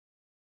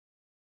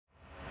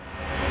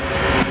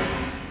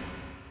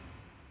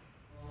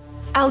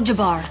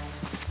Aljabar,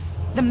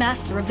 the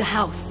master of the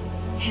house.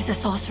 He's a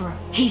sorcerer.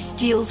 He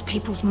steals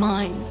people's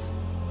minds.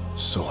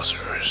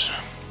 Sorcerers.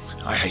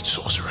 I hate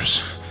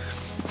sorcerers.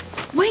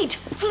 Wait,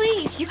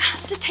 please, you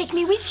have to take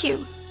me with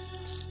you.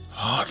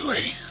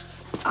 Hardly.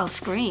 I'll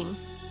scream.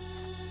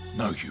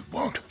 No, you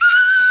won't.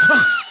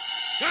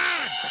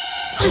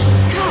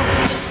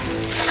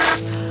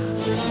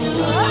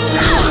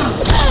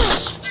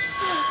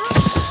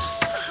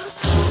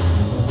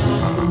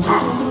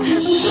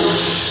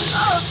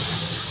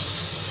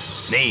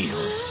 Kneel.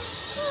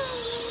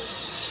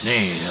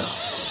 Kneel.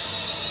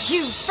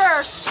 You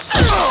first!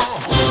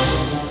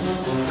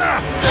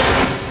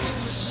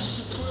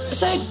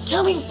 So,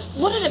 tell me,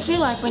 what did it feel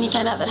like when you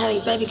found out that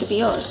Hayley's baby could be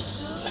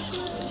yours?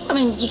 I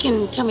mean, you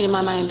can tell me to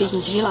mind my own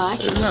business if you like.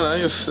 No,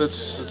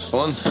 that's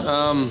fine.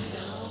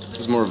 It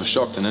was more of a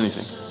shock than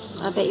anything.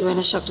 I bet you weren't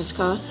as shocked as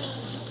Scott.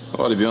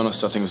 Well, to be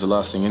honest, I think it was the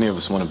last thing any of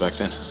us wanted back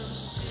then.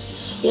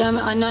 Yeah,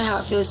 I know how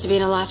it feels to be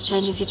in a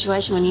life-changing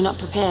situation when you're not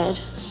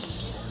prepared.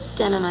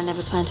 Dan and I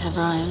never planned to have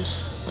Ryan.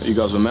 You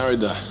guys were married,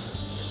 though.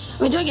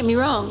 I mean, don't get me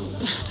wrong.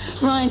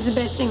 Ryan's the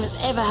best thing that's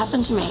ever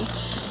happened to me.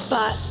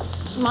 But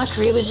my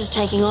career was just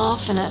taking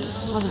off, and it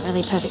wasn't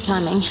really perfect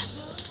timing.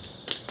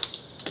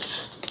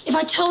 If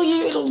I tell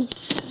you, it'll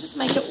just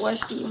make it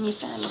worse for you and your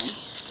family.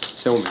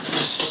 Tell me.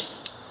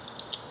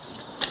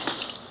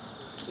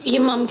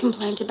 Your mum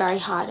complained to Barry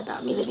Hyde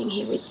about me living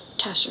here with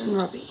Tasha and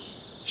Robbie.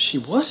 She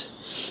what?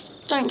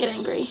 Don't get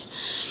angry.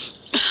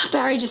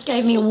 Barry just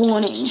gave me a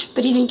warning,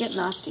 but he didn't get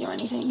nasty or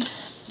anything.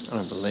 I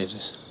don't believe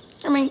this.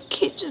 I mean,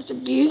 Kit just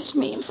abused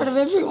me in front of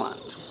everyone.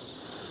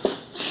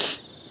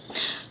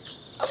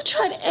 I've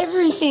tried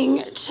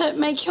everything to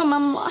make your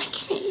mum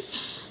like me.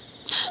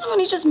 I've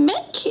only just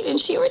met Kit and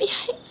she already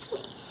hates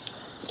me.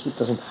 Kit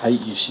doesn't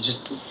hate you. She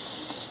just...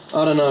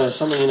 I don't know,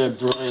 something in her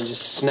brain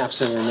just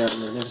snaps every now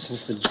and then, ever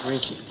since the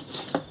drinking.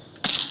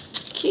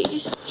 Kit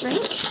used to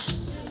drink?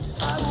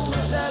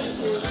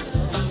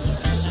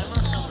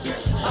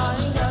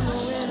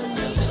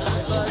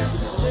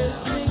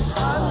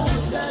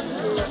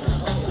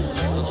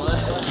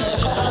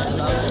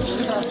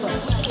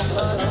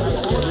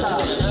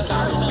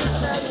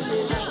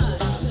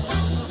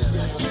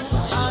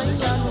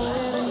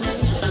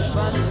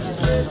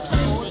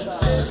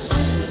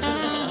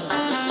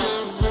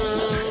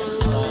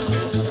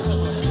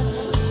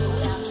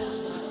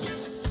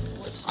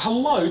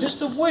 Hello, does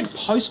the word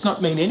post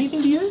not mean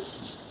anything to you?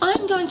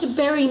 I'm going to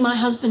bury my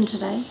husband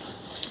today.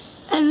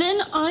 And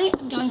then I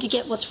am going to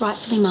get what's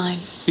rightfully mine.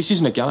 This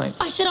isn't a game.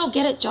 I said I'll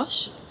get it,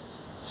 Josh.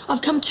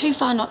 I've come too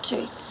far not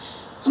to.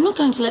 I'm not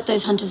going to let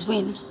those hunters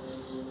win.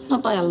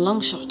 Not by a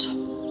long shot.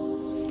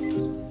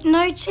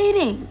 No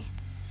cheating.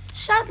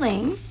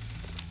 Shatling,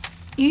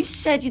 you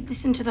said you'd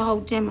listen to the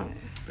whole demo.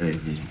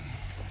 Baby,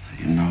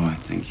 you know I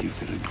think you've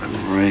got a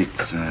great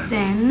side.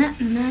 Then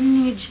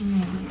manage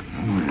me.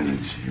 I'll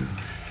manage you.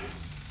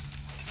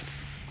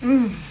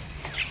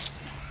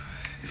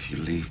 If you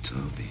leave,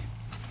 Toby.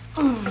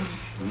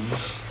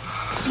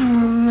 So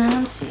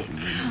romantic.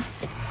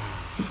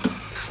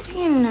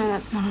 You know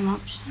that's not an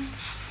option.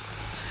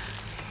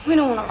 We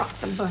don't want to rock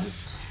the boat,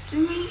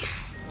 do we?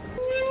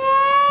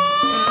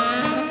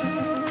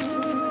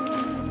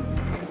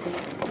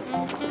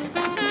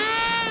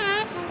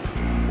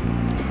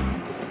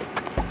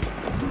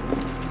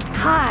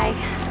 Hi,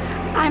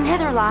 I'm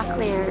Heather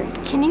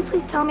Locklear. Can you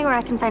please tell me where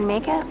I can find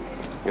makeup?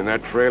 In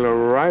that trailer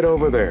right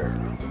over there.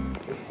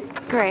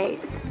 Great.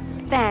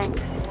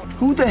 Thanks.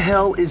 Who the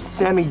hell is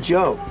Sammy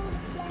Joe?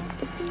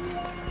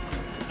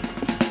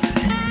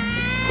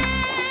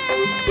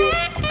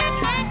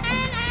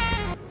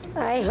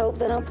 I hope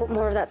they don't put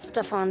more of that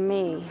stuff on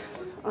me.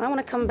 I want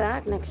to come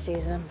back next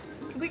season.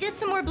 Can we get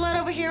some more blood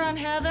over here on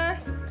Heather?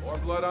 More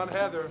blood on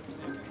Heather.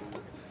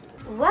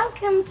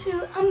 Welcome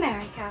to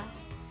America.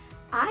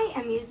 I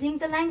am using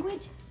the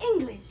language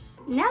English.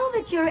 Now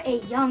that you're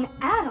a young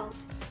adult,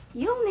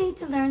 you'll need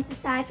to learn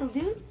societal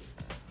do's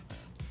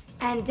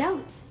and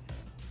don'ts.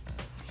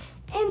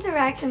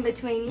 Interaction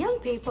between young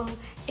people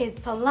is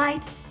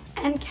polite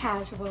and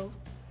casual.